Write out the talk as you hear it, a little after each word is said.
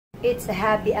It's a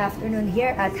happy afternoon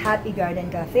here at Happy Garden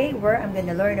Cafe, where I'm going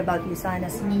to learn about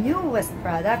USANA's newest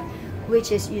product, which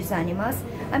is Usanimals.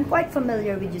 I'm quite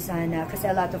familiar with USANA kasi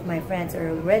a lot of my friends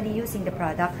are already using the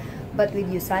product, but with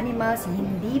Usanimals,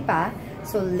 hindi pa.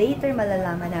 So later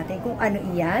malalaman natin kung ano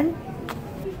iyan.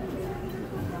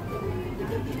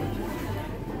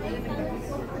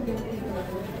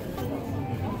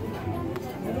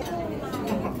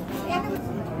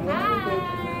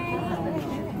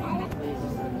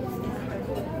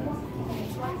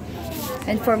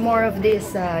 And for more of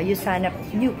this USANA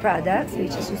new products,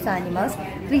 which is Usanimals,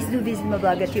 please do visit my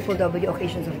blog at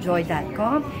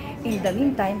www.occasionsofjoy.com. In the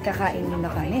meantime, kakain muna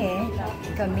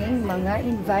kaming mga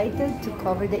invited to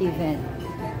cover the event.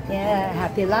 Yeah,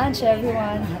 happy lunch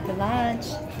everyone! Happy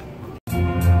lunch!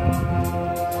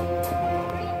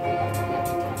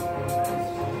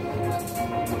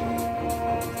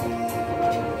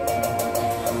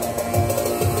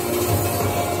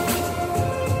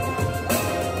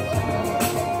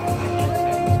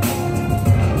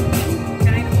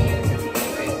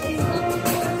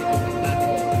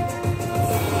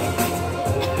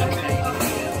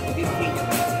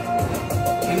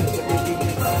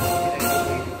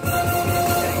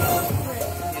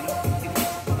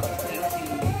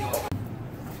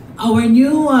 Our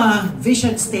new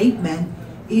vision statement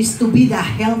is to be the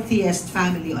healthiest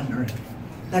family on earth.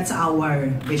 That's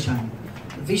our vision.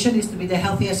 The vision is to be the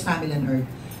healthiest family on earth.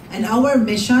 And our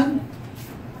mission,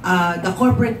 the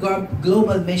corporate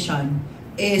global mission,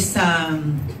 is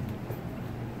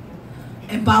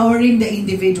empowering the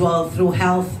individual through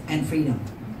health and freedom.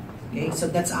 Okay, so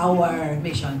that's our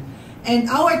mission. And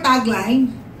our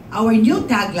tagline, our new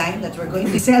tagline that we're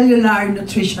going to cellular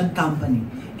nutrition company.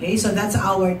 Okay, so that's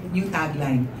our new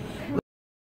tagline.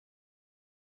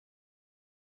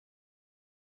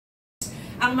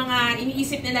 Ang mga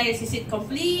iniisip nila is it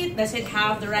complete? Does it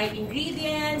have the right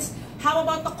ingredients? How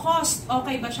about the cost?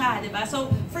 Okay ba siya, diba? So,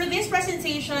 for this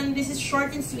presentation, this is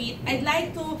short and sweet. I'd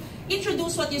like to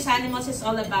introduce what Usanimals is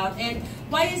all about and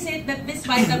why is it that these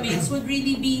vitamins would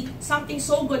really be something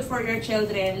so good for your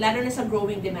children, lalo na sa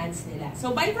growing demands nila.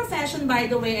 So, by profession, by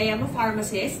the way, I am a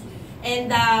pharmacist.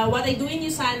 And what I do in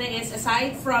USANA is,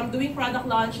 aside from doing product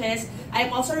launches,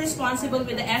 I'm also responsible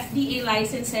with the FDA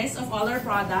licenses of all our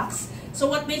products. So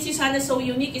what makes USANA so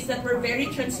unique is that we're very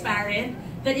transparent,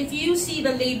 that if you see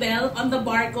the label on the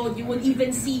barcode, you will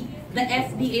even see the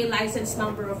FDA license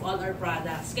number of all our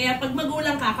products. Kaya pag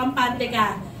magulang ka, kampante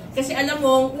ka. Kasi alam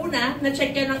mo, una,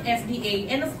 na-check yan ng FDA.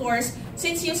 And of course,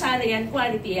 since USANA yan,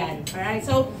 quality yan. Alright?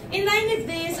 So, in line with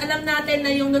this, alam natin na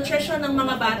yung nutrition ng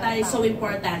mga bata is so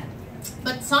important.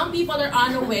 But some people are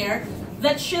unaware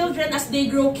that children, as they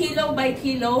grow kilo by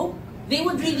kilo, they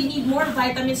would really need more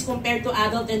vitamins compared to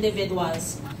adult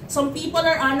individuals. Some people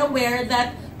are unaware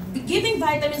that giving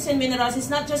vitamins and minerals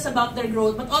is not just about their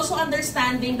growth, but also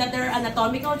understanding that there are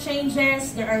anatomical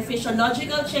changes, there are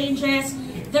physiological changes,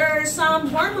 there are some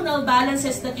hormonal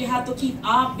balances that you have to keep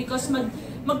up because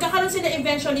magkakaroon sila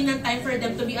eventually ng time for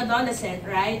them to be adolescent,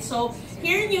 right? So,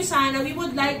 here in USANA, we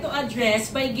would like to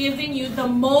address by giving you the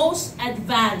most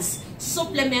advanced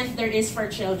supplement there is for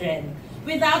children.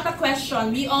 Without a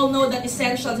question, we all know that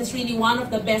Essentials is really one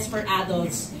of the best for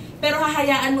adults. Pero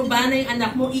hahayaan mo ba na yung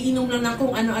anak mo iinom lang ng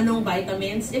kung ano-anong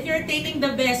vitamins? If you're taking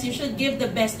the best, you should give the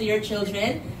best to your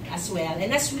children as well.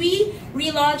 And as we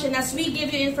relaunch and as we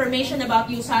give you information about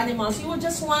Usanimals, you will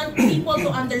just want people to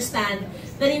understand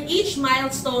that in each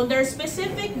milestone, there are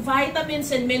specific vitamins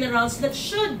and minerals that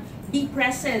should be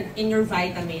present in your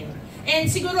vitamin. And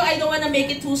siguro I don't want to make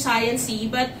it too sciencey,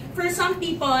 but for some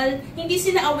people, hindi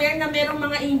sila aware na merong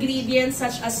mga ingredients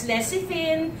such as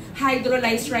lecithin,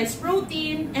 hydrolyzed rice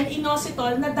protein, and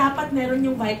inositol na dapat meron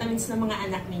yung vitamins ng mga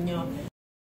anak ninyo.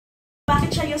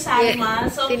 Bakit siya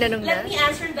Usanimals? So, let me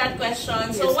answer that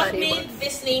question. So, what made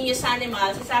this name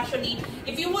Usanimals is actually,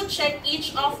 if you would check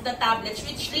each of the tablets,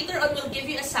 which later on will give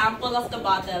you a sample of the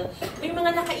bottle, may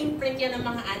mga naka-imprint yan ng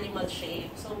mga animal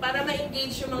shape. So, para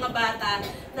ma-engage yung mga bata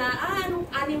na, anong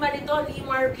animal ito?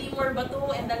 Lemur ba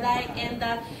to? And the like. And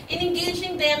in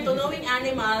engaging them to knowing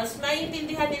animals,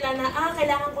 maintindihan nila na,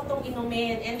 kailangan ko itong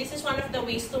inumin. And this is one of the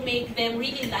ways to make them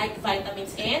really like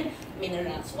vitamins and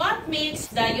minerals. What makes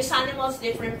the Usanimals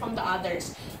different from the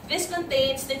others? This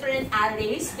contains different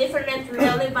arrays, different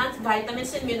relevant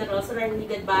vitamins and minerals that are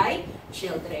needed by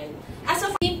children. As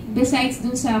of besides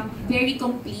dun sa very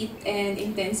complete and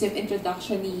intensive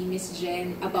introduction ni Miss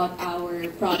Jen about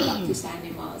our product,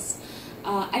 Usanimals,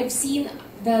 I've seen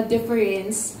the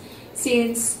difference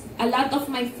since a lot of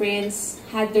my friends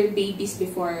had their babies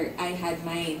before I had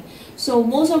mine. So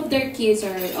most of their kids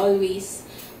are always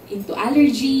into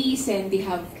allergies, and they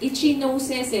have itchy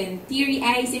noses and teary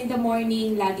eyes in the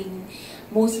morning, laging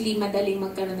mostly madaling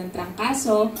magkaroon ng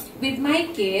trangkaso. With my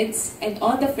kids and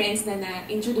all the friends na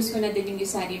na-introduce ko na din yung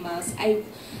Usanimals,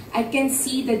 I can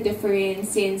see the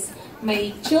difference since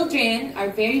my children are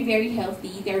very, very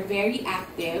healthy, they're very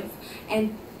active,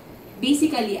 and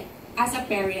basically, as a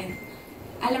parent,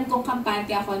 alam kong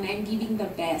kampante ako na I'm giving the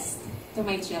best to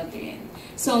my children.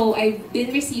 So, I've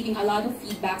been receiving a lot of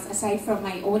feedbacks aside from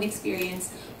my own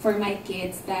experience for my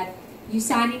kids that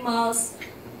Usanimals,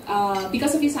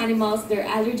 because of Usanimals, their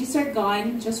allergies are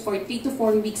gone just for 3 to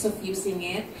 4 weeks of using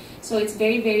it. So, it's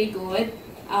very, very good.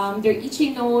 Their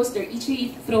itchy nose, their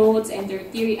itchy throats, and their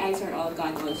teary eyes are all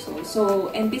gone also. So,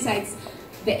 and besides,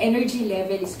 the energy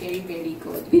level is very, very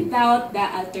good without the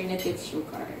alternative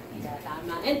sugar.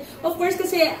 And of course,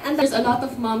 kasi there's a lot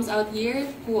of moms out here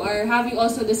who are having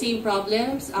also the same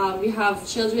problems. We have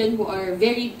children who are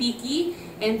very picky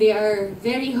and they are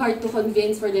very hard to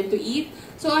convince for them to eat.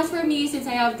 So as for me, since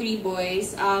I have 3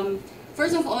 boys,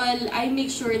 first of all, I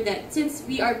make sure that since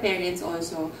we are parents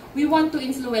also, we want to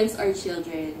influence our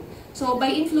children. So by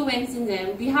influencing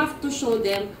them, we have to show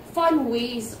them fun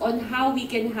ways on how we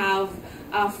can have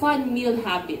fun meal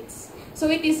habits. So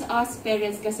it is us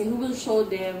parents kasi who will show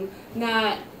them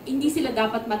na hindi sila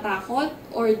dapat matakot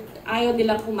or ayaw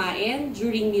nilang kumain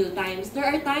during meal times. There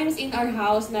are times in our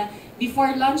house na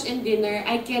before lunch and dinner,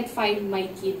 I can't find my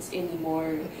kids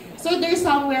anymore. So they're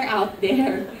somewhere out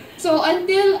there. So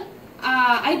until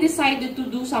I decided to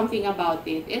do something about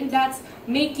it, and that's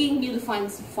making meal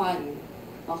funds fun.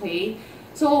 Okay?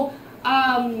 So,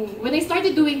 when I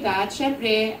started doing that,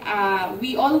 syempre,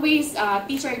 we always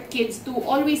teach our kids to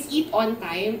always eat on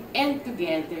time and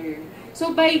together.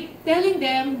 So by telling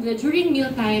them that during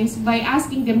meal times, by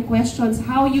asking them questions,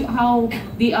 how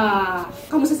they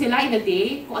kamusta sila in a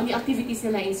day, kung ano yung activities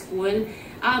nila in school,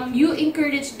 you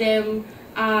encourage them,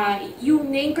 you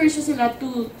encourage sila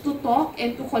to talk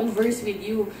and to converse with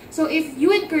you. So if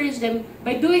you encourage them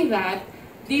by doing that,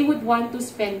 they would want to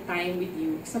spend time with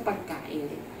you sa pagkain.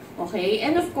 Okay?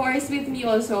 And of course, with me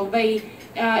also, by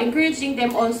encouraging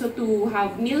them also to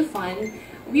have meal fun,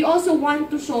 we also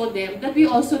want to show them that we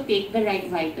also take the right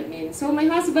vitamins. So my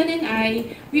husband and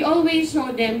I, we always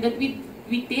show them that we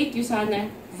take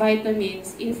USANA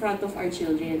vitamins in front of our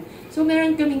children. So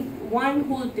meron kaming 1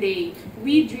 whole tray.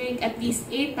 We drink at least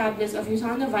 8 tablets of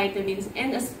USANA vitamins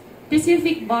and a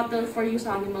specific bottle for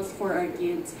Usanimals for our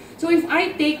kids. So if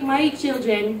I take my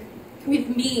children with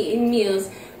me in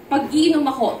meals, pag iinom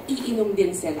ako, iinom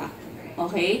din sila.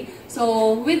 Okay?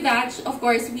 So, with that, of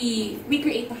course, we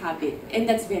create a habit. And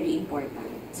that's very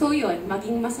important. So, yun,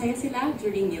 maging masaya sila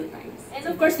during meal times. And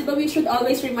of course, diba, we should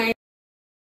always remind